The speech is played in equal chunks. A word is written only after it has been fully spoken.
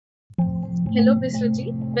Hello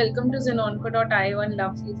Biswaji, welcome to Zenonco.io and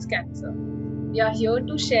Love Feels Cancer. We are here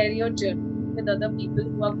to share your journey with other people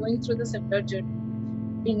who are going through the similar journey,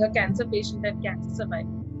 being a cancer patient and cancer survivor.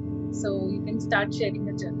 So you can start sharing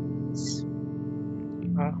your journey.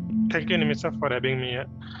 Thank you, Nimisa, for having me here.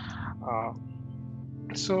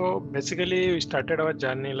 So basically, we started our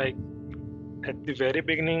journey like at the very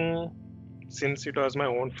beginning, since it was my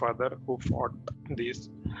own father who fought this.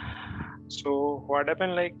 So what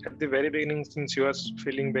happened, like at the very beginning, since he was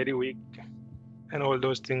feeling very weak and all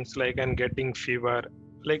those things, like and getting fever,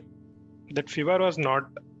 like that fever was not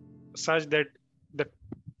such that the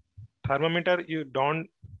thermometer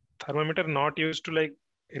not used to like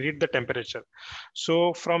read the temperature.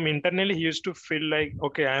 So from internally he used to feel like,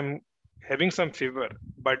 okay, I'm having some fever,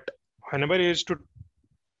 but whenever he used to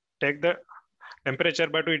take the temperature,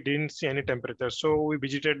 but we didn't see any temperature. So we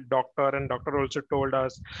visited doctor, and doctor also told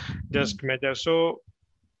us just measure. So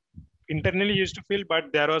internally used to feel,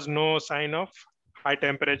 but there was no sign of high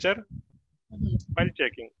temperature while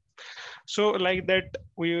checking. So like that,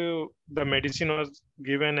 the medicine was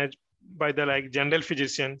given as by the like general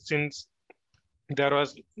physician, since there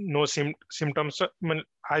was no symptoms.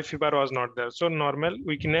 High fever was not there, so normal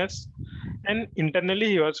weakness, and internally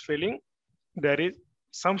he was feeling there is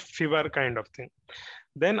some fever kind of thing.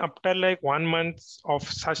 Then after like 1 month of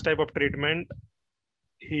such type of treatment,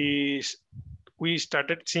 he we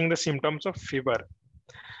started seeing the symptoms of fever.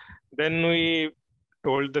 Then we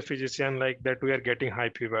told the physician like that we are getting high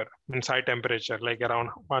fever, means high temperature, like around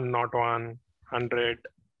 101 100.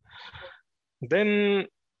 Then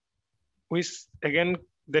we again,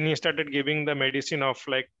 then he started giving the medicine of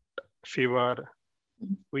like fever,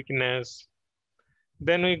 weakness.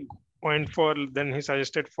 Then we went for, then he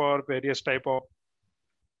suggested for various type of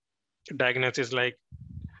diagnosis like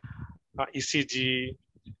ECG,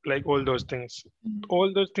 like all those things.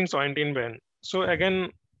 All those things went in vain. So again,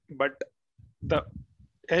 but the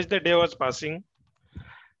as the day was passing,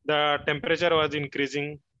 the temperature was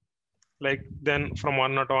increasing. Like then from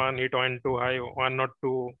 101, it went to high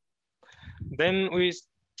 102. Then we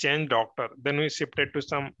changed doctor. Then we shifted to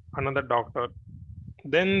some another doctor.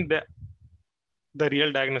 Then the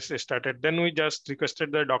real diagnosis started. Then we just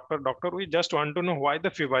requested the doctor, we just want to know why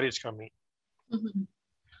the fever is coming.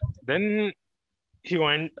 Then he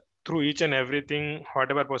went through each and everything,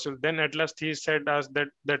 whatever possible. Then at last he said us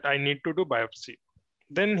that I need to do biopsy.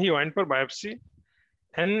 Then he went for biopsy,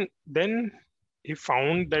 and then he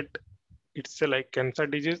found that it's a like cancer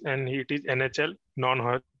disease, and it is NHL,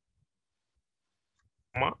 non-Hodgkin.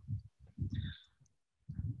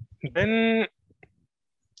 Then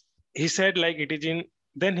he said like it is in,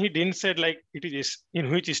 then he didn't said like it is in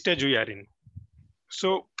which stage we are in.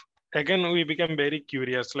 So again we became very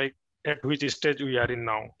curious, like at which stage we are in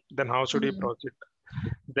now, then how should we proceed.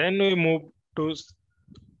 Then we moved to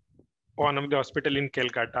one of the hospital in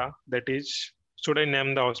Calcutta, that is, should I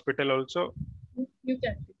name the hospital also? You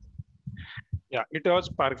can. Yeah, it was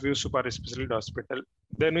Parkview Super Specialty Hospital.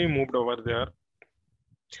 Then we moved over there.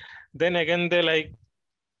 Then again they like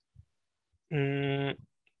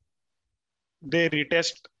they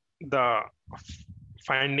retest the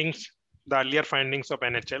findings, the earlier findings of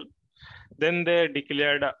NHL. Then they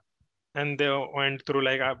declared, and they went through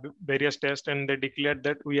like various tests, and they declared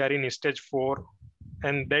that we are in stage 4,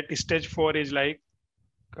 and that stage 4 is like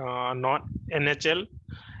not NHL,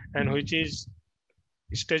 and which is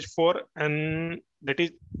stage 4, and that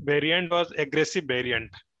is variant was aggressive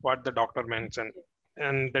variant, what the doctor mentioned,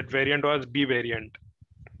 and that variant was B variant,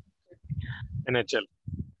 NHL.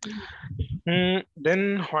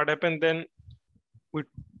 Then what happened? Then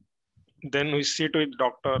we sit with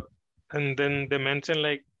doctor, and then they mentioned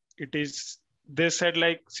like it is. They said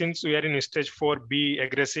like since we are in stage 4B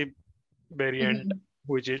aggressive variant,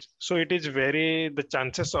 which is, so it is very, the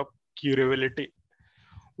chances of curability,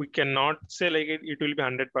 we cannot say like it will be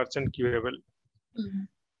 100% curable,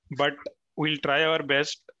 but we'll try our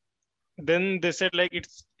best. Then they said like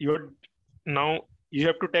it's your, now you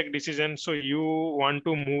have to take decision. So you want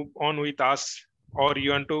to move on with us, or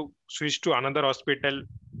you want to switch to another hospital,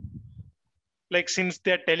 like since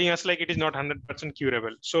they're telling us like it is not 100%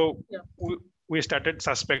 curable. So we started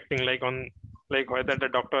suspecting like on like whether the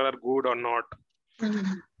doctor are good or not.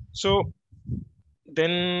 So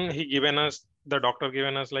then the doctor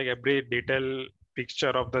given us like every detailed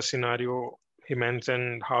picture of the scenario. He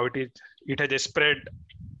mentioned how it has spread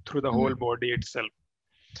through the whole body itself.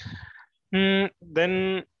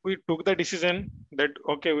 Then we took the decision that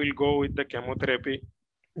okay, we'll go with the chemotherapy.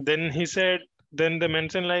 Then he said, then they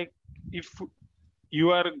mentioned like if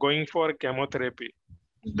you are going for chemotherapy,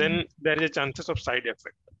 then there is a chances of side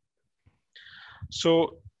effect.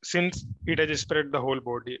 So since it has spread the whole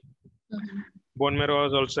body, bone marrow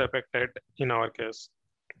was also affected in our case.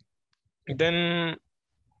 Then,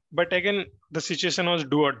 but again, the situation was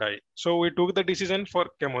do or die. So we took the decision for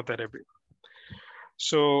chemotherapy.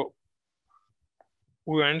 So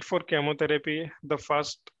we went for chemotherapy. The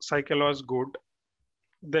first cycle was good.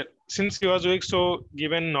 Since he was weak, so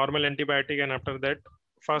given normal antibiotic, and after that,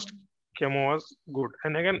 first chemo was good.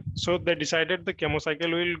 And again, so they decided the chemo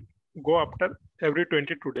cycle will go after every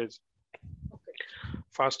 22 days.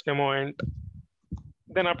 First chemo, and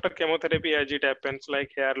then after chemotherapy, as it happens,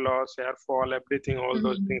 like hair loss, hair fall, everything, all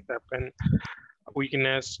those things happen.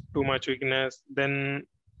 Weakness, too much weakness. Then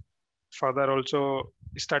father also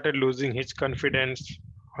started losing his confidence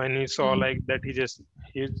when he saw like that his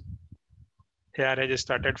hair has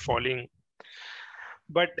started falling.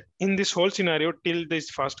 But in this whole scenario, till this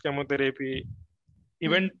first chemotherapy,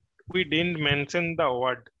 even we didn't mention the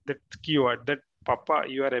word, that keyword, that Papa,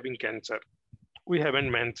 you are having cancer. We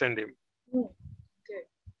haven't mentioned him. Okay.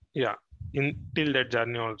 Yeah, till that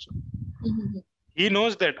journey also. He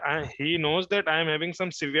knows that I am having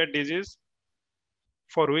some severe disease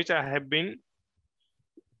for which I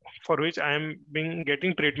am being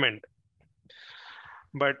getting treatment.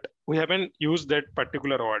 But we haven't used that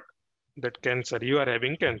particular word, that cancer, you are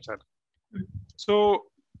having cancer. So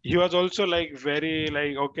he was also like very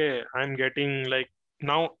like, okay, I'm getting like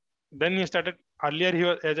now. Then he started, earlier he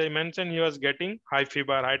was, as I mentioned, he was getting high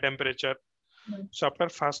fever, high temperature. So after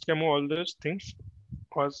first chemo, all those things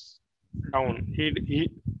was down.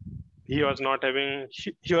 He was not having,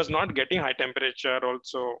 he was not getting high temperature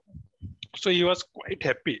also. So he was quite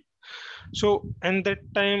happy. So, and that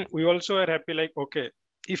time we also are happy, like, okay,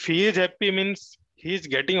 if he is happy means he is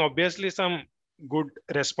getting obviously some good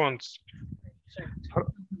response.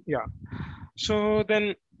 Yeah. So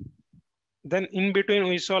then in between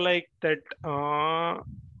we saw like that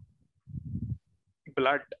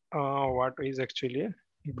blood, what is actually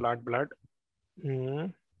blood,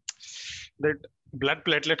 that blood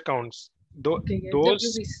platelet counts. Those,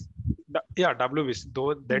 WBC. yeah, WBC.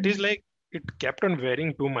 Though that is like, it kept on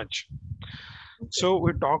varying too much. So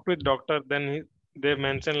we talked with doctor, then they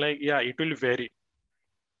mentioned like, yeah, it will vary.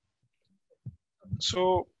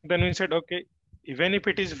 So then we said, okay, even if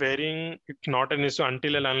it is varying, it's not an issue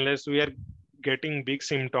until and unless we are getting big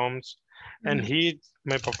symptoms. And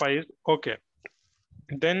my papa is okay.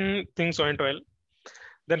 Then things went well.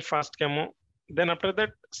 Then first chemo. Then after that,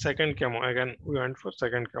 second chemo. Again, we went for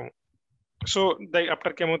second chemo. So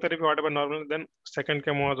after chemotherapy, whatever normal, then second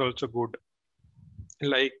chemo was also good.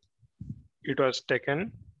 Like it was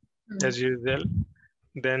taken as usual.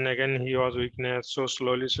 Then again, he was weakness. So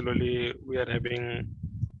slowly, we are having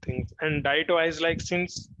things. And diet wise, like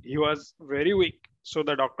since he was very weak, so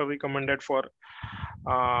the doctor recommended for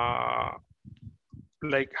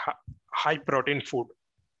like high protein food.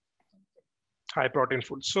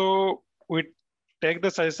 So we take the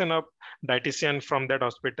suggestion of dietitian from that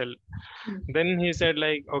hospital. Then he said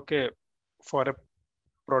like, okay, for a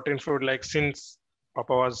protein food, like since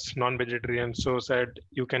Papa was non-vegetarian, so said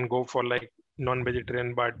you can go for like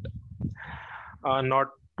non-vegetarian, but not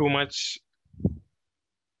too much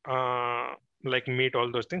like meat, all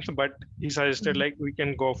those things. But he suggested like we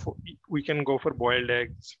can go for boiled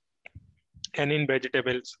eggs, and in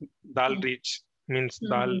vegetables, dal rich means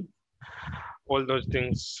dal, all those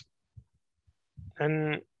things.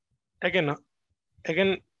 And again,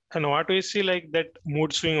 and what we see like that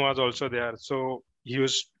mood swing was also there. So he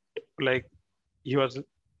was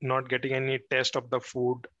not getting any taste of the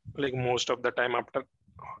food like most of the time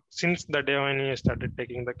since the day when he started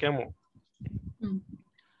taking the chemo.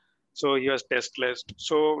 So he was tasteless.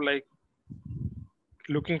 So like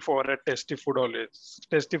looking for a tasty food always.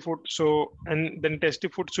 Tasty food. So, and then tasty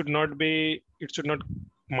food should not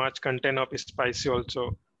much contain of spicy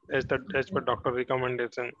also, as per doctor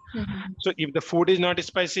recommendation. So if the food is not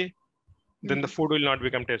spicy, then the food will not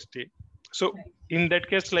become tasty. So in that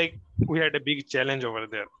case, like we had a big challenge over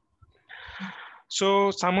there. So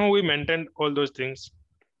somehow we maintained all those things.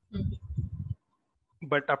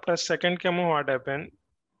 But after second chemo, what happened?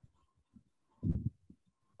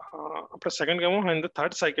 After second chemo, and the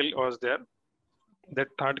third cycle was there, that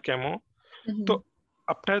third chemo. So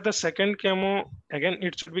after the second chemo, again,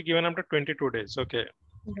 it should be given after 22 days. Okay.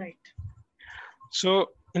 Right.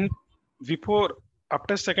 So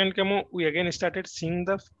after second chemo, we again started seeing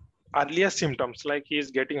the earlier symptoms, like he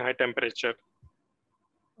is getting high temperature.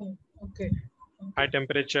 Oh, okay. High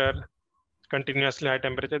temperature, continuously high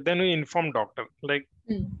temperature. Then we inform doctor, like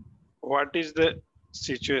what is the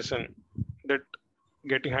situation, that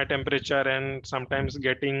getting high temperature and sometimes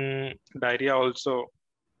getting diarrhea also.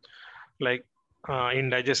 Like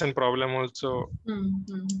indigestion problem also,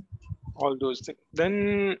 all those things.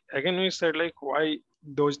 Then again we said like why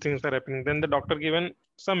those things are happening. Then the doctor given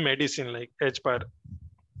some medicine like as per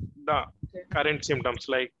the current symptoms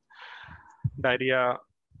like diarrhea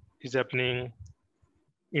is happening,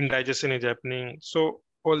 indigestion is happening. So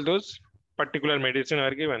all those particular medicine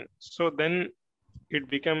are given. So then it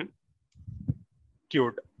became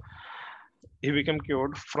cured. He became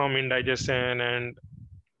cured from indigestion and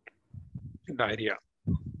diarrhea.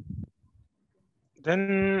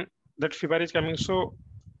 Then that fever is coming. So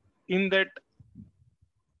in that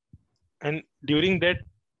and during that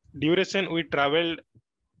duration, we traveled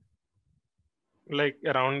like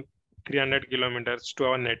around 300 kilometers to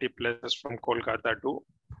our native place from Kolkata to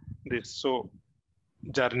this. So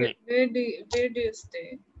journey. Where do you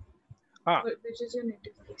stay? Which is your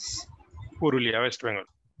native place? Purulia, West Bengal.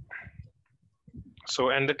 So,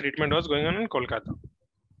 and the treatment was going on in Kolkata.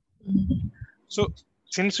 So,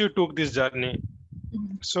 since you took this journey,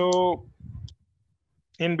 so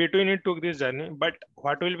in between you took this journey, but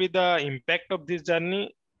what will be the impact of this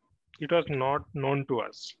journey? It was not known to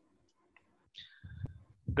us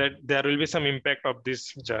that there will be some impact of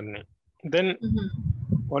this journey. Then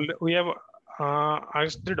we have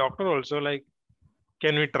asked the doctor also, like,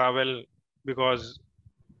 can we travel? Because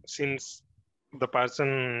since the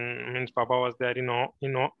person means Papa was there, in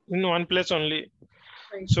one place only.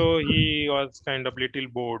 Right. So he was kind of little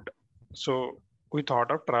bored. So we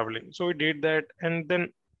thought of traveling. So we did that. And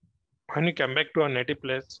then when we came back to our native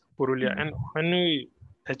place, Purulia, and when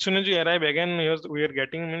as soon as we arrived again, we were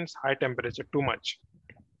getting means high temperature, too much.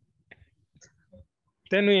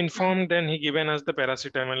 Then we informed, then he given us the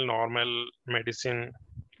paracetamol, normal medicine,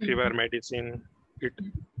 fever medicine, it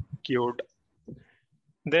cured.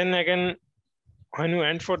 Then again, when we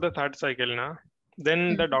went for the third cycle,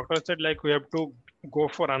 then the doctor said like we have to go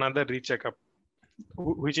for another recheckup,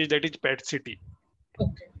 which is PET CT.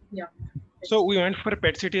 Okay, yeah. So we went for a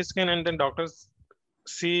PET CT scan, and then doctor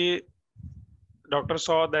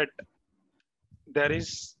saw that there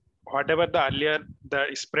is whatever the earlier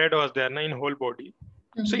the spread was there in whole body,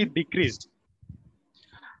 so it decreased.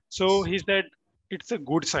 So he said it's a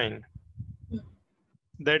good sign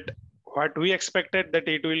that what we expected that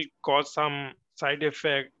it will cause some side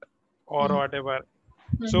effect or whatever.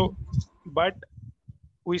 So, but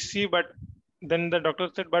then the doctor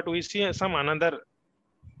said, but we see some another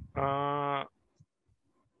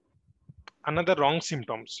wrong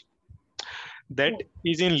symptoms. That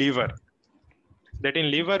is in liver. That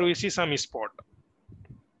in liver we see some spot,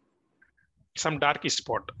 some dark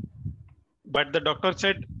spot. But the doctor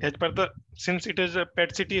said, as per the, since it is a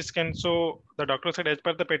PET CT scan, so the doctor said, as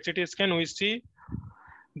per the PET CT scan, we see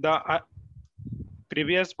the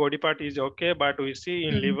previous body part is okay, but we see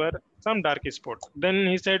in liver some dark spot. Then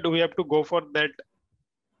he said we have to go for that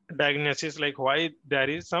diagnosis, like why there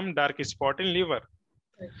is some dark spot in liver.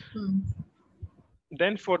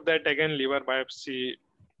 Then for that again liver biopsy,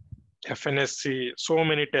 FNSC, so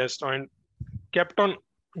many tests and kept on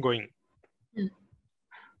going.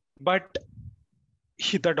 But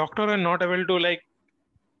the doctor are not able to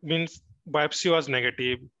means biopsy was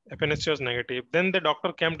negative, FNSC was negative. Then the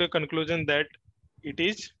doctor came to a conclusion that it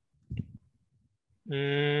is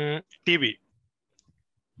TB.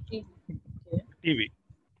 TB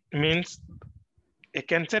means a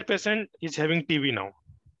cancer patient is having TB now.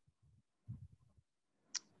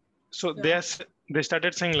 So they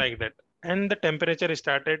started saying like that, and the temperature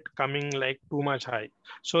started coming like too much high.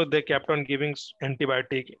 So they kept on giving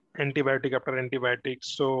antibiotic after antibiotic.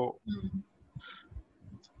 So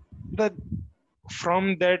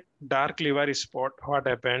from that dark liver spot, what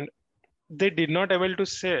happened? They did not able to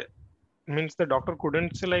say, means the doctor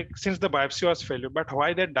couldn't say like, since the biopsy was failure, but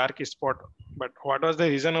why that dark spot? But what was the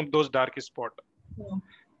reason of those dark spot?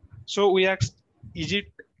 So we asked, is it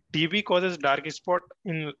TB causes dark spot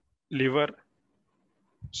in liver?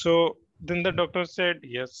 So then the doctor said,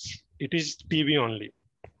 yes, it is TB only.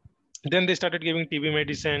 Then they started giving TB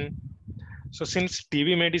medicine. So since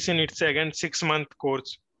TB medicine, it's again 6-month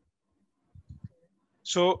course.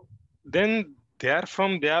 So then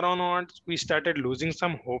from there onwards, we started losing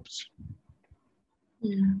some hopes.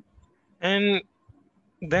 And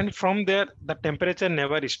then from there, the temperature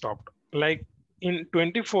never stopped. Like in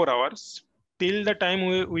 24 hours, till the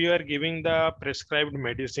time we are giving the prescribed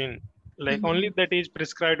medicine, like only that is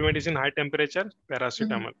prescribed medicine, high temperature,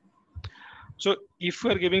 paracetamol. So if we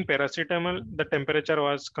are giving paracetamol, the temperature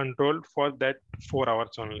was controlled for that 4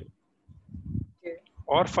 hours only,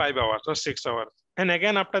 or 5 hours or 6 hours. And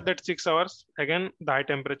again, after that 6 hours, again, the high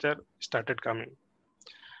temperature started coming.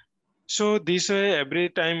 So this way, every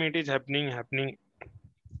time it is happening.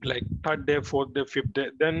 like third day, fourth day, fifth day,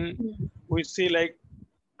 then we see like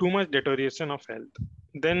too much deterioration of health.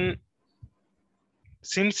 Then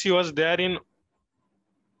since he was there in,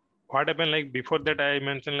 what happened, like before that I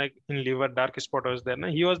mentioned like in liver dark spot was there,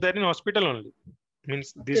 he was there in hospital only.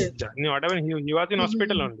 Means this Okay. journey, whatever, he was in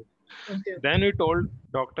hospital only. Okay. Then we told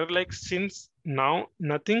doctor like, since now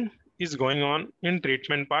nothing is going on in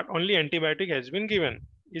treatment part, only antibiotic has been given,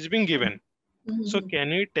 is being given. So can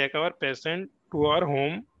we take our patient to our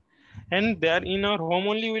home, and there in our home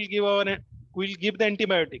only we'll give the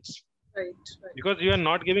antibiotics, Right. because you are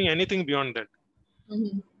not giving anything beyond that.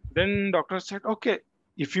 Then doctor said, okay,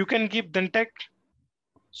 if you can give, then take.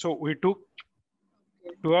 So we took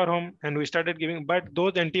to our home and we started giving, but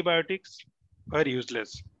those antibiotics are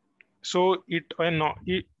useless. So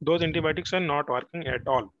those antibiotics are not working at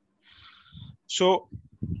all. So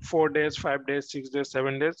 4 days, 5 days, 6 days,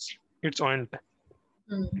 7 days, it's on.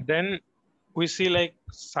 Then we see like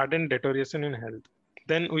sudden deterioration in health.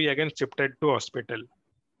 Then we again shifted to hospital.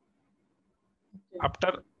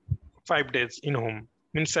 After 5 days in home,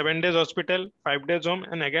 means 7 days hospital, 5 days home,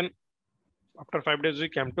 and again after 5 days we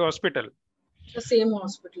came to hospital. The same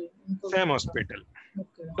hospital. Same hospital.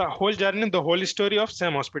 Okay. The whole journey, the whole story of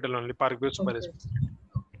same hospital only, Parkview Super Specialty.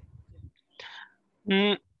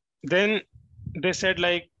 Then they said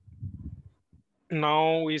like,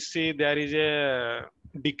 now we see there is a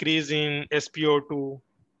decrease in SpO2,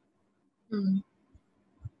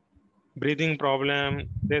 breathing problem.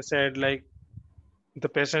 They said like the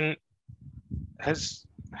patient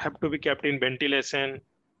have to be kept in ventilation.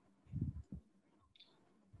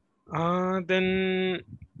 Then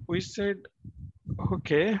we said,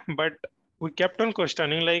 okay, but we kept on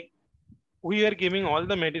questioning like, we are giving all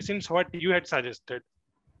the medicines what you had suggested,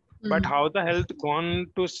 but how the health gone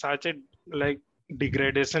to such a like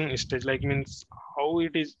degradation stage, like means how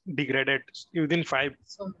it is degraded within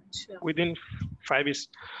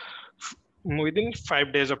within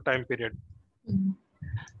 5 days of time period.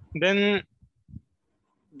 Then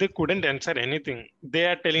they couldn't answer anything. They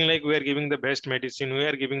are telling like, we are giving the best medicine, we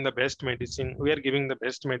are giving the best medicine, we are giving the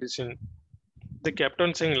best medicine. They kept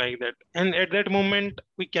on saying like that. And at that moment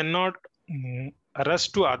we cannot rush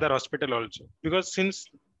to other hospital also, because since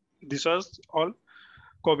this was all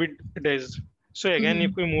COVID days. So again,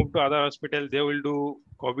 if we move to other hospital, they will do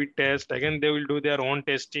COVID test. Again, they will do their own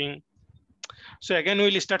testing. So again,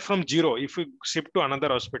 we'll start from zero if we shift to another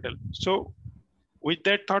hospital. So with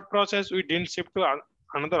that thought process, we didn't shift to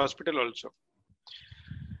another hospital also.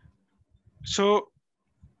 So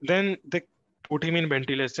then they put him in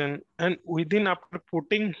ventilation, and after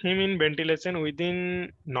putting him in ventilation,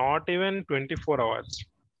 within not even 24 hours,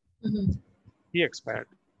 he expired.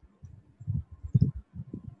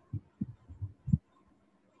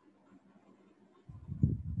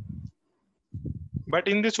 But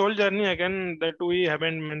in this whole journey, again, that we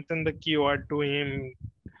haven't mentioned the keyword to him,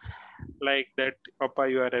 like that, Papa,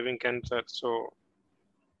 you are having cancer. So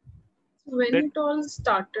when it all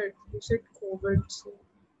started, you said COVID. So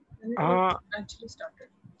when it actually started?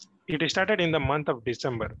 It started in the month of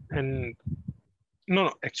December. And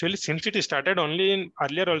no, actually, since it started only in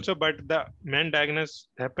earlier also, but the main diagnosis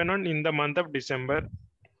happened in the month of December.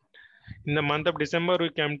 In the month of December,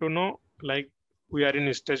 we came to know like we are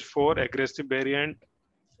in stage 4 aggressive variant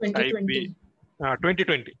 2020.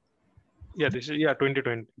 2020. Yeah, this is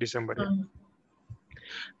 2020 December.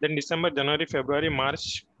 Then December, January, February,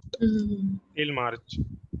 March, till March.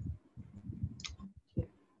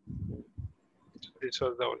 This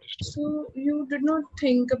was the whole story. So you did not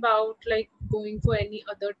think about like going for any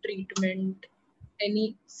other treatment,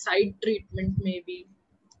 any side treatment maybe?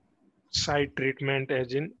 Side treatment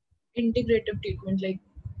as in? Integrative treatment like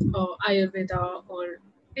Ayurveda or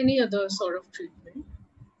any other sort of treatment?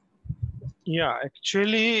 Yeah,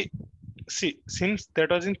 actually, see, since that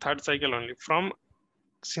was in third cycle only.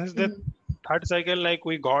 Since that third cycle, like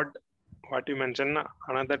we got what you mentioned,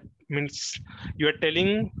 another means you are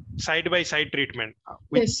telling side by side treatment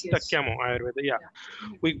with the chemo Ayurveda. Yeah,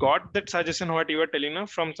 we got that suggestion what you were telling now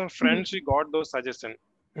from some friends. We got those suggestions.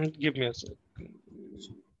 Give me a second.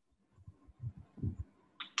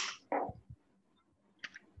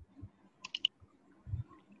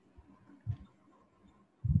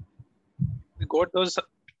 We got those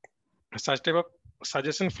such type of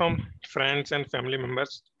suggestion from friends and family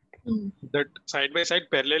members that side by side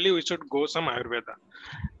parallelly we should go some Ayurveda.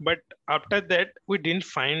 But after that we didn't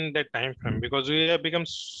find that time frame, because we have become,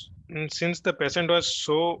 since the patient was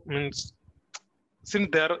so, means since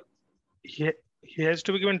there he has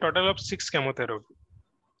to be given total of 6 chemotherapy.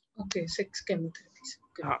 Okay, 6 chemotherapies.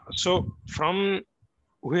 Okay. So from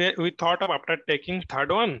we thought of after taking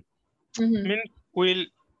third one, means we'll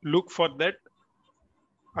look for that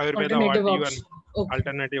Ayurveda Alternative what you are option. Okay.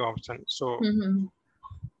 alternative option. So Mm-hmm.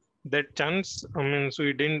 that chance, I mean, so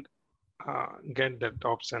we didn't get that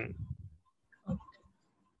option. Okay.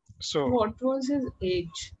 So What was his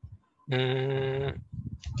age?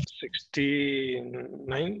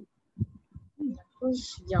 69. That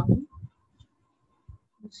was young.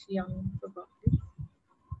 Was young, probably.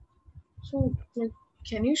 So, like,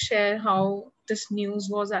 can you share how this news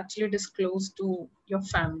was actually disclosed to your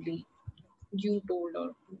family? You told,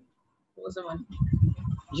 or who was the one?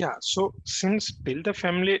 Yeah, so since till the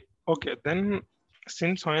family, okay, then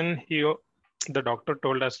since when the doctor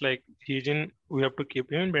told us like he's in, we have to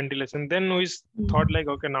keep him in ventilation, then we thought like,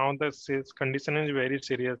 okay, now his condition is very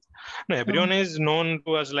serious. No, everyone is known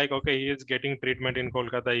to us like, okay, he is getting treatment in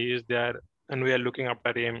Kolkata, he is there, and we are looking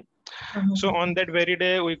after him. So on that very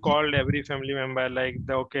day, we called every family member like,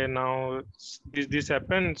 okay, now this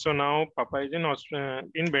happened, so now Papa is in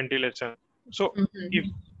ventilation. So if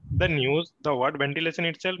the news, the word ventilation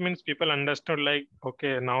itself means people understood like,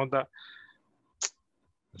 okay, now the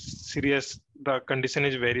condition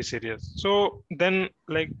is very serious. So then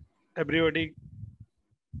like everybody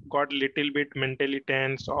got little bit mentally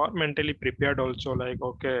tense or mentally prepared also like,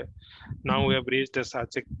 okay, now we have reached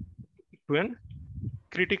such a to an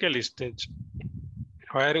critical stage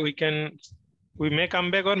where we may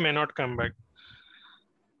come back or may not come back.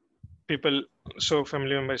 People, so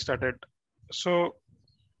family members started. So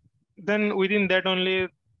then within that only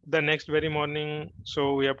the next very morning,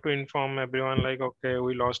 so we have to inform everyone like, okay,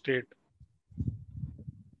 we lost it.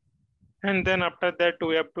 And then after that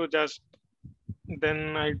we have to just,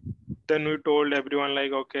 then we told everyone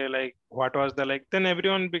like, okay, like what was the like, then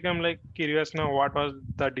everyone become like curious now what was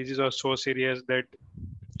the disease was so serious that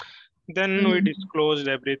then we disclosed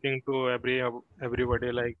everything to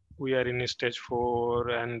everybody like we are in stage 4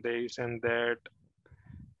 and this and that.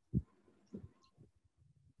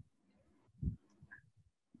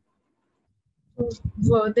 So,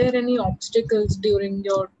 were there any obstacles during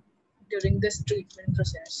this treatment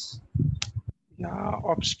process? Yeah,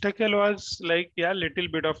 obstacle was like, yeah, little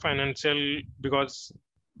bit of financial, because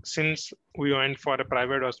since we went for a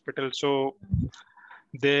private hospital, so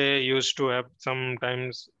they used to have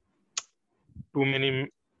sometimes too many.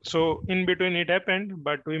 So in between it happened,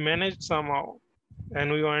 but we managed somehow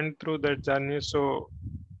and we went through that journey. So,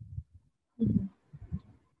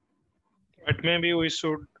 but maybe we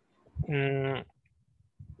should,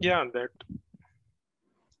 yeah, that.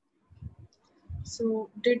 So,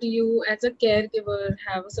 did you, as a caregiver,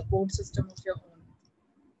 have a support system of your own?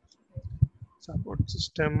 Support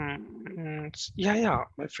system, yeah,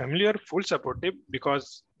 my family are full supportive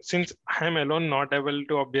because since I'm alone, not able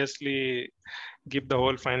to obviously give the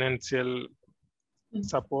whole financial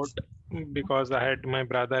support, because I had my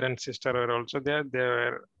brother and sister were also there. They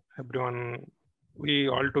were everyone, we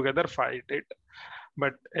all together fight it.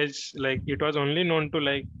 But as like it was only known to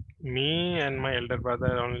like me and my elder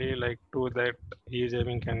brother only like two that he is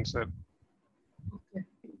having cancer. Okay.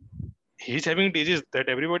 He's having disease that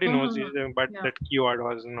everybody knows, he's having, but Yeah. that keyword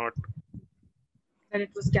was not. That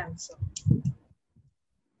it was cancer.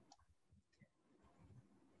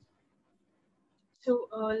 So,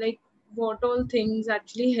 like, what all things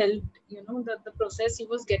actually helped, that the process he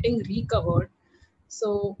was getting recovered.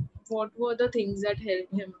 So, what were the things that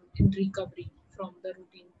helped him in recovery from the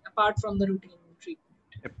routine, apart from the routine treatment?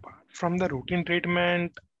 Apart from the routine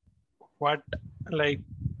treatment, what like,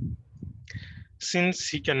 since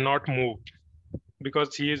he cannot move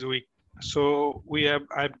because he is weak, so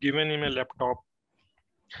I've given him a laptop.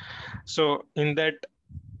 So in that,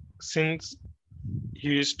 since he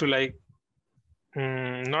used to like,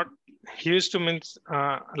 not he used to means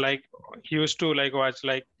like he used to like watch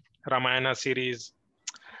like Ramayana series,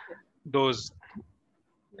 those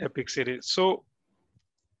epic series. So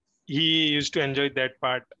he used to enjoy that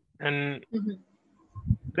part, and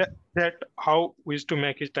that how we used to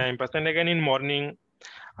make his time pass. And again in morning,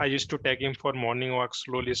 I used to take him for morning walk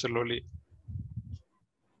slowly.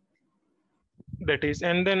 That is,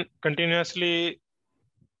 and then continuously,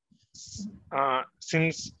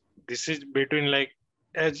 since this is between like,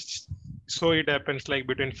 as so it happens like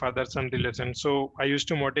between father son relation. So I used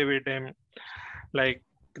to motivate him like,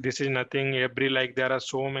 this is nothing, every like there are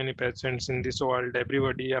so many patients in this world,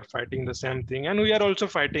 everybody are fighting the same thing and we are also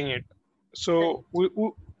fighting it. So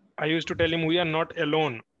I used to tell him we are not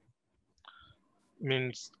alone,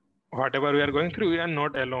 means whatever we are going through, we are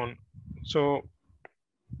not alone. So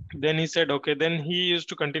then he said, okay, then he used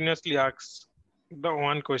to continuously ask the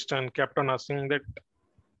one question, kept on asking that,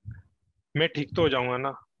 मैं ठीक तो हो जाऊंगा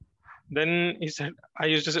ना? Then he said, I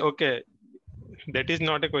used to say, okay, that is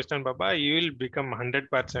not a question, Papa. You will become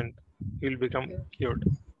 100%. You will become cured.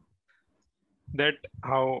 That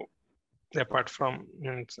how, apart from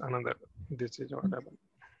means another, this is what happened.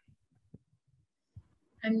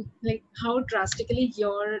 And like how drastically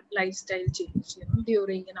your lifestyle changed,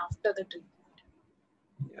 during and after the treatment.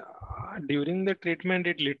 Yeah, during the treatment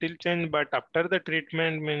it little changed, but after the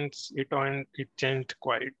treatment means it changed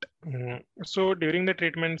quite. So during the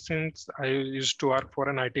treatment, since I used to work for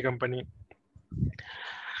an IT company,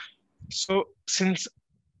 so since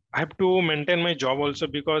I have to maintain my job also,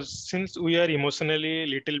 because since we are emotionally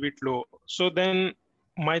little bit low, so then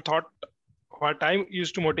my thought, what I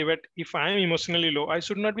used to motivate, if I am emotionally low, I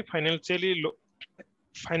should not be financially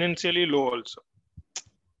low also.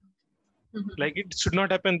 Like it should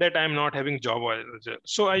not happen that I am not having job as well.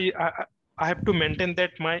 So I have to maintain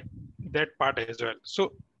that part as well.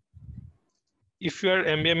 So if you are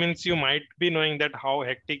MBA means you might be knowing that how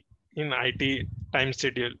hectic in IT time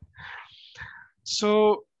schedule.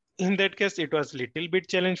 So in that case, it was little bit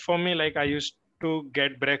challenge for me. Like I used to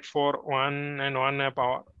get break for 1.5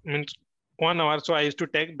 hour, means 1 hour. So I used to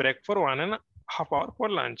take break for 1.5 hour for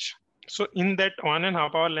lunch. So in that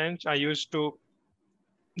 1.5 hour lunch, I used to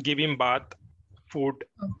give him bath, food,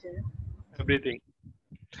 everything.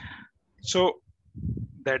 So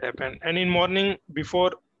that happened. And in morning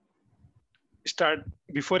before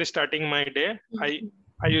starting my day,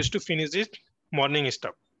 I used to finish it morning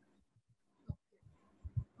stuff.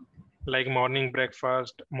 Like morning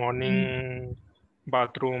breakfast, morning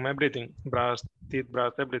bathroom, everything, teeth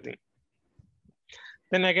brush, everything.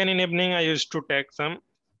 Then again in evening, I used to take some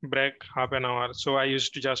break, half an hour. So I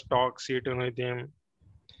used to just talk, sit with him.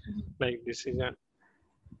 Like this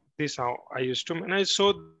how I used to manage.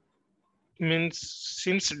 So means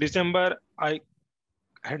since December, I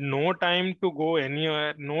had no time to go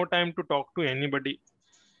anywhere, no time to talk to anybody.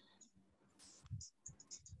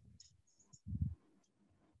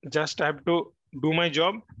 Just I have to do my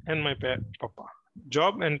job and my papa.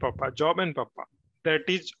 Job and papa, job and papa. That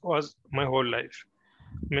was my whole life.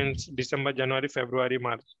 Means December, January, February,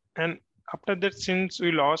 March. And after that, since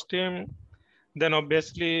we lost him, then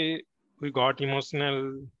obviously we got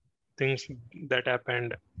emotional things that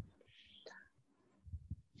happened.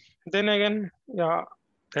 Then again, yeah,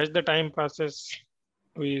 as the time passes,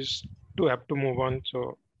 we used to have to move on.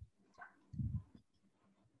 So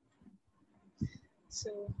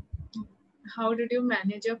how did you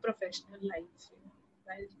manage your professional life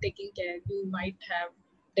while taking care? You might have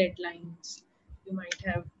deadlines, you might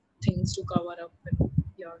have things to cover up in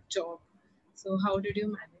your job. So how did you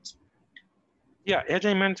manage? Yeah, as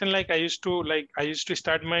I mentioned, I used to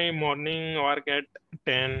start my morning work at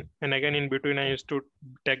 10, and again in between I used to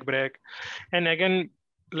take break. And again,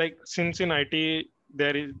 since in IT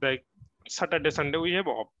there is Saturday, Sunday we have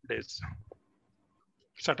off days.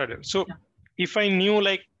 Saturday. So if I knew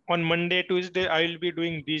on Monday, Tuesday, I will be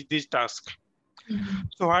doing these tasks.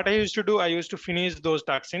 So what I used to do, I used to finish those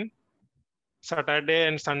tasks in Saturday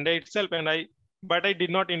and Sunday itself, but I did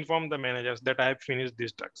not inform the managers that I have finished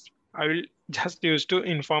these tasks. I will just used to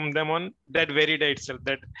inform them on that very day itself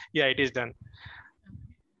that yeah, it is done.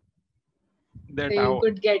 That so you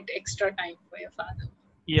could get extra time for your father.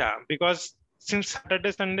 Yeah, because since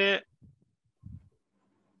Saturday, Sunday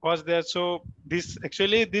was there, so this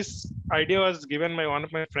idea was given by one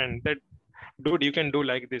of my friends that, dude, you can do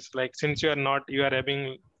like this. Since you are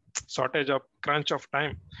having shortage of crunch of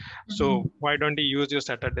time, so why don't you use your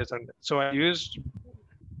Saturday, Sunday? So I used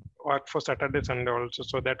work for Saturday, Sunday also,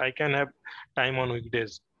 so that I can have time on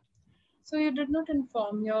weekdays. So you did not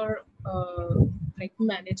inform your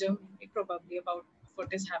manager probably about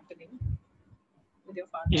what is happening with your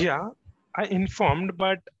father? Yeah, I informed,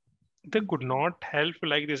 but they could not help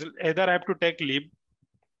like this. Either I have to take leave.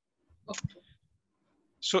 Okay.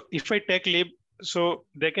 So if I take leave, so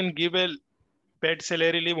they can give a paid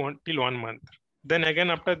salary leave till 1 month. Then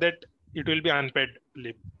again after that, it will be unpaid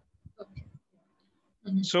leave. Okay.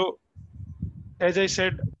 So as I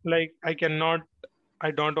said, I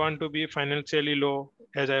don't want to be financially low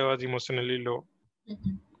as I was emotionally low.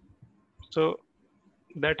 So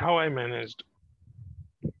that's how I managed.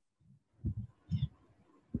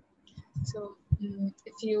 So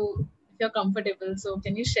if you're comfortable, so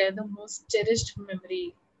can you share the most cherished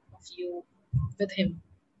memory of you with him,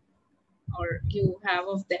 or you have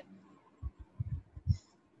of them?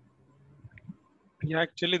 Yeah,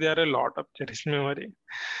 actually there are a lot of cherished memory.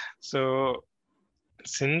 So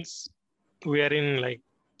since we are in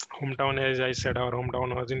hometown, as I said, our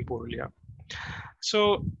hometown was in Purulia.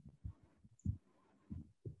 So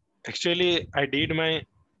actually I did my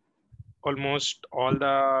almost all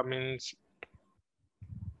the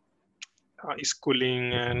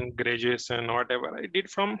schooling and graduation, whatever I did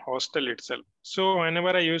from hostel itself. So whenever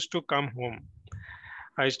I used to come home,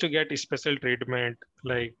 I used to get special treatment,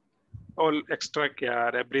 like all extra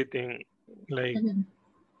care, everything, like Mhm.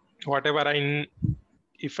 whatever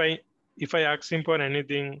if I ask him for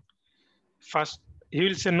anything, first he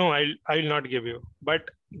will say no, I will not give you, but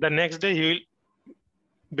the next day he will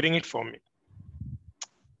bring it for me.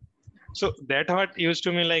 So that what used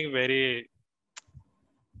to me like very,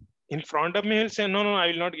 in front of me he'll say no, I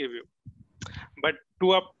will not give you, but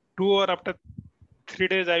two or after 3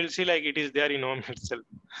 days I will see like it is there in home itself.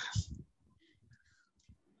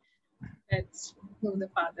 That's who the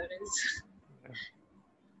father is. Yeah.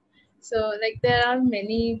 So, like, there are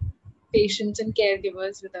many patients and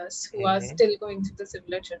caregivers with us who are Mhm. still going through the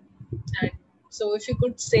similar journey. And so, if you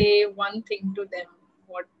could say one thing to them,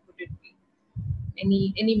 what would it be?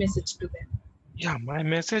 Any message to them? Yeah, my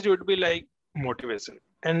message would be like motivation,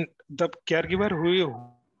 and the caregiver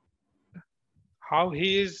how he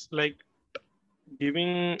is like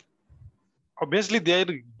giving, obviously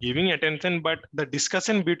they're giving attention, but the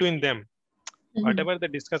discussion between them, Mhm. whatever the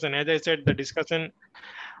discussion, as I said, the discussion,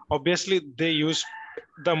 obviously they use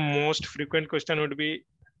the most frequent question would be,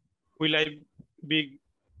 will I be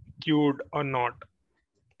cured or not?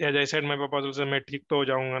 As I said, my papa also said, मैं ठीक तो हो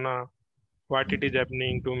जाऊंगा ना, what it is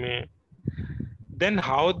happening to me. Then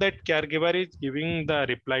how that caregiver is giving the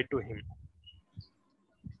reply to him,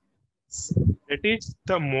 that is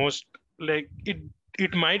the most, like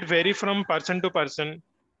it might vary from person to person.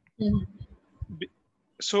 Mhm.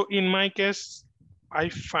 So in my case, I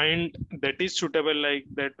find that is suitable, like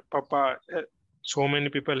that papa, so many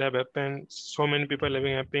people have happened, so many people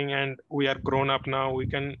having happening, and we are grown up now, we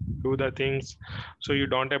can do the things, so you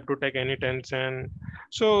don't have to take any tension,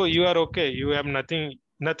 so you are okay, you have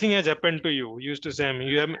nothing has happened to you. You used to say me,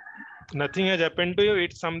 you have nothing has happened to you,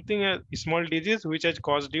 it's something, a small disease which has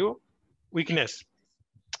caused you weakness.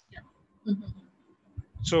 Mhm.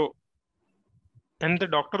 So, and the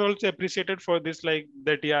doctor also appreciated for this, like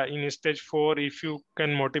that, yeah, in stage 4, if you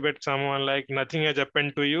can motivate someone like nothing has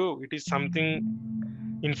happened to you, it is something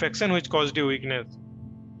infection which caused you weakness.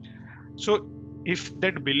 So if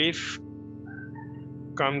that belief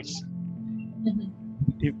comes, Mhm.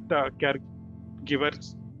 if the caregiver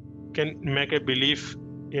can make a belief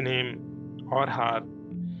in him or her,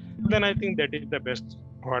 then I think that is the best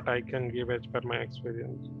what I can give as per my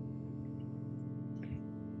experience.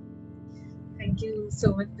 Thank you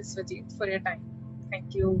so much, Biswajit, for your time.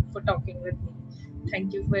 Thank you for talking with me.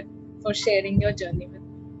 Thank you for sharing your journey with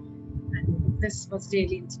me. And this was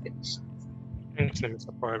really inspirational. Thanks,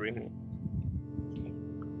 Namita, for having me.